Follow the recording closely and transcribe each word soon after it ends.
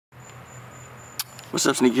What's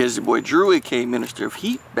up, sneakerheads? It's your boy Drew, aka Minister of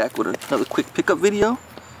Heat, back with another quick pickup video.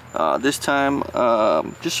 This time,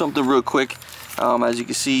 just something real quick. As you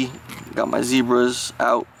can see, got my zebras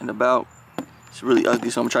out and about. It's really ugly,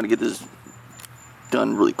 so I'm trying to get this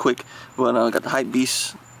done really quick. But got the hype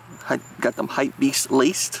beast, got them hype beast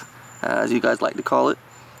laced, as you guys like to call it.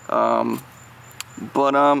 I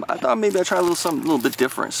thought maybe I'd try something a little bit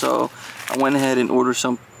different, so I went ahead and ordered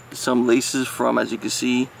some laces from, as you can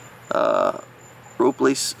see, Rope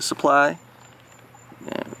Lace Supply.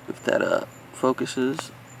 And if that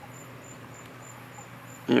focuses,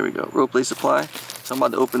 there we go, Rope Lace Supply. So I'm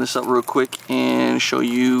about to open this up real quick and show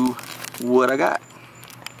you what I got.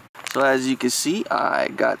 So as you can see, I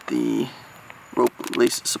got the Rope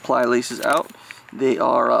Lace Supply laces out. They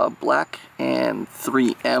are black and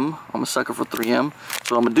 3M. I'm a sucker for 3M.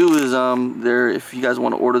 So what I'm gonna do is, if you guys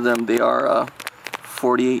want to order them, they are the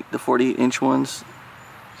 48-inch ones.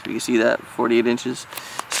 So you can see that, 48 inches.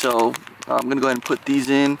 So I'm gonna go ahead and put these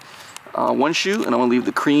in one shoe, and I'm gonna leave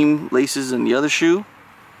the cream laces in the other shoe.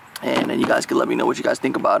 And then you guys can let me know what you guys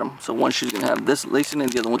think about them. So one shoe's gonna have this lace in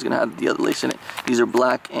it, the other one's gonna have the other lace in it. These are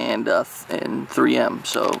black and 3M,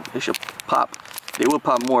 so they should pop. They will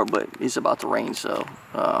pop more, but it's about to rain, so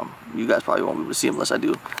you guys probably won't be able to see them unless I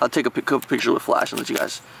do. I'll take a picture with flash and let you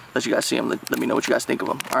guys see them. Let me know what you guys think of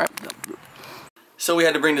them. All right. So we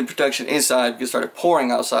had to bring the protection inside because it started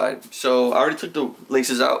pouring outside. So I already took the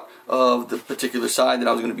laces out of the particular side that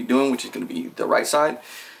I was going to be doing, which is going to be the right side.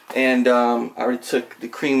 And I already took the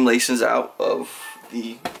cream laces out of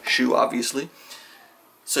the shoe, obviously.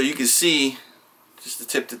 So you can see just the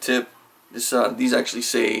tip to tip. These actually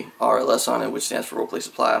say RLS on it, which stands for Rope Lace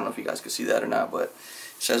Supply. I don't know if you guys can see that or not, but it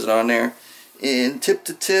says it on there. And tip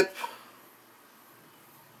to tip,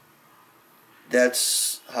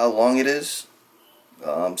 that's how long it is.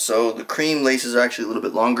 So the cream laces are actually a little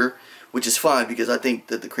bit longer, which is fine because I think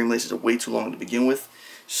that the cream laces are way too long to begin with.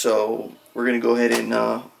 So we're going to go ahead and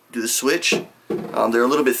do the switch. They're a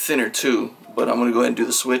little bit thinner too, but I'm going to go ahead and do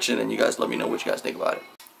the switch, and then you guys let me know what you guys think about it.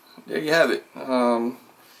 There you have it. A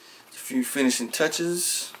few finishing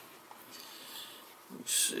touches.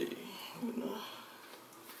 Let's see.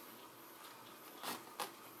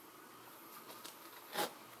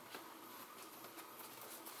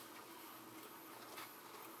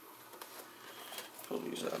 Pull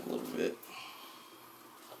these out a little bit.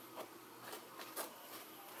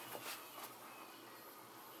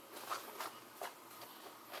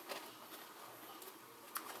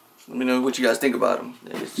 Let me know what you guys think about them.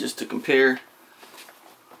 It's just to compare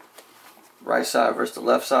right side versus the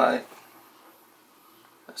left side.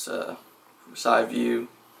 That's a side view,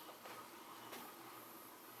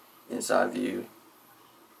 inside view,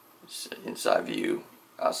 inside view,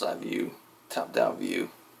 outside view, top down view.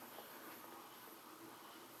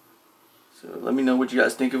 So let me know what you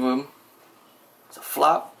guys think of them. It's a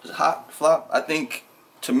flop. It's a hot flop. I think,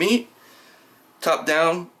 to me, top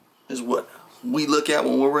down is what we look at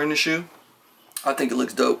when we're wearing the shoe. I think it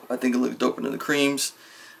looks dope. I think it looks doper than the creams.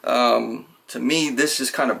 To me, this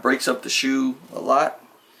just kind of breaks up the shoe a lot.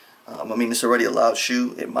 I mean, it's already a loud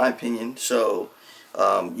shoe, in my opinion. So,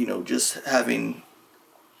 you know, just having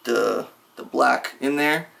the black in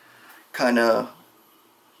there, kind of,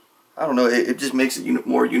 I don't know, it just makes it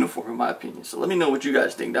more uniform, in my opinion. So let me know what you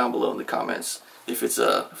guys think down below in the comments, if it's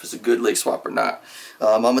a good lace swap or not.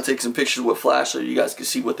 I'm gonna take some pictures with flash so you guys can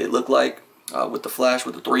see what they look like with the flash,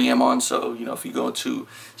 with the 3M on. So, you know, if you go into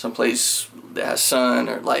some place that has sun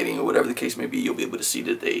or lighting or whatever the case may be, you'll be able to see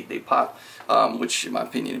that they pop, which in my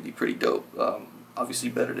opinion would be pretty dope. Obviously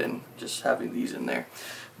better than just having these in there.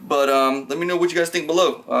 But let me know what you guys think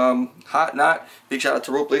below. Hot, not. Big shout out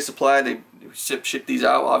to Rope Lace Supply. They ship these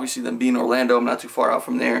out. Obviously, them being Orlando, I'm not too far out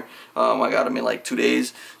from there. I got them in like 2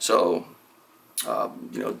 days. So,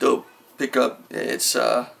 you know, dope pickup. It's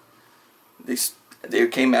they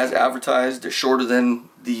came as advertised. They're shorter than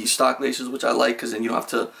the stock laces, which I like, because then you don't have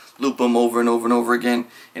to loop them over and over and over again,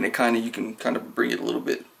 and you can kind of bring it a little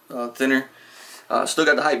bit thinner. Still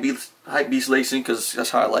got the hype beast lacing, because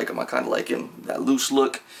that's how I like them. I kind of like him, that loose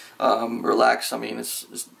look, relaxed. I mean,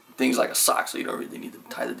 it's things like a sock, so you don't really need to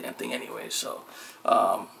tie the damn thing anyway. So,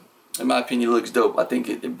 in my opinion, it looks dope. I think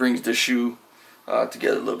it brings the shoe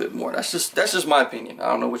together a little bit more. That's just my opinion. I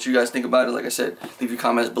don't know what you guys think about it. Like I said, leave your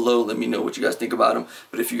comments below. Let me know what you guys think about them.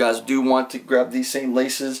 But if you guys do want to grab these same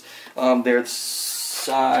laces, they're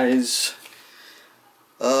size,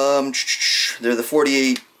 they're the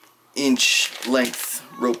 48-inch length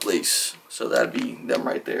rope lace. So that'd be them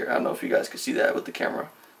right there. I don't know if you guys can see that with the camera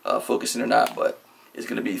focusing or not, but it's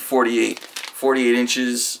gonna be 48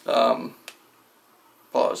 inches.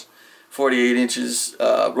 Pause. 48 inches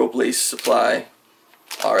rope lace supply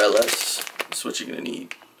RLS. That's what you're gonna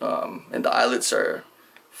need. And the eyelets are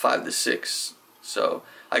 5 to 6. So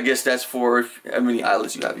I guess that's for how many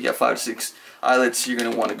eyelets you have. If you have 5 to 6 eyelets, you're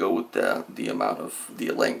gonna want to go with the amount of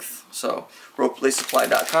the length. So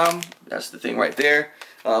ropelacesupply.com. That's the thing right there.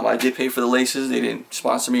 I did pay for the laces. They didn't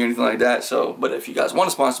sponsor me or anything like that. So, but if you guys want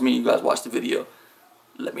to sponsor me, you guys watch the video.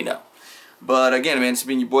 Let me know. But again, man, it's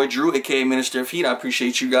been your boy Drew, aka Minister of Heat. I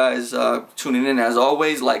appreciate you guys tuning in as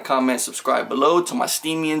always. Like, comment, subscribe below. To my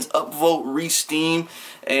Steamians, upvote, re-steam,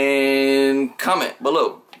 and comment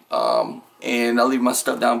below. And I'll leave my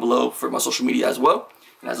stuff down below for my social media as well.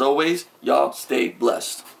 And as always, y'all stay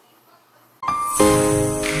blessed.